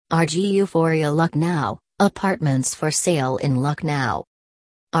RG Euphoria Lucknow, apartments for sale in Lucknow.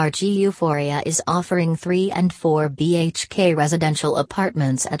 RG Euphoria is offering 3 and 4 BHK residential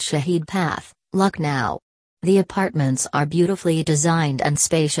apartments at Shahid Path, Lucknow. The apartments are beautifully designed and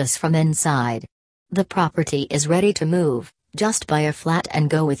spacious from inside. The property is ready to move, just buy a flat and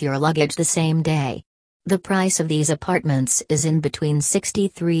go with your luggage the same day. The price of these apartments is in between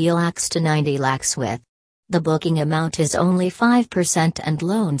 63 lakhs to 90 lakhs with. The booking amount is only 5% and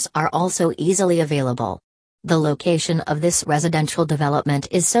loans are also easily available. The location of this residential development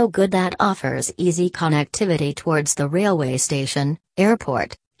is so good that offers easy connectivity towards the railway station,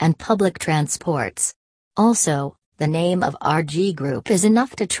 airport, and public transports. Also, the name of RG Group is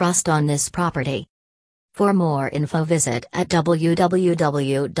enough to trust on this property. For more info visit at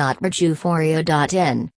www.rgeuphoria.in.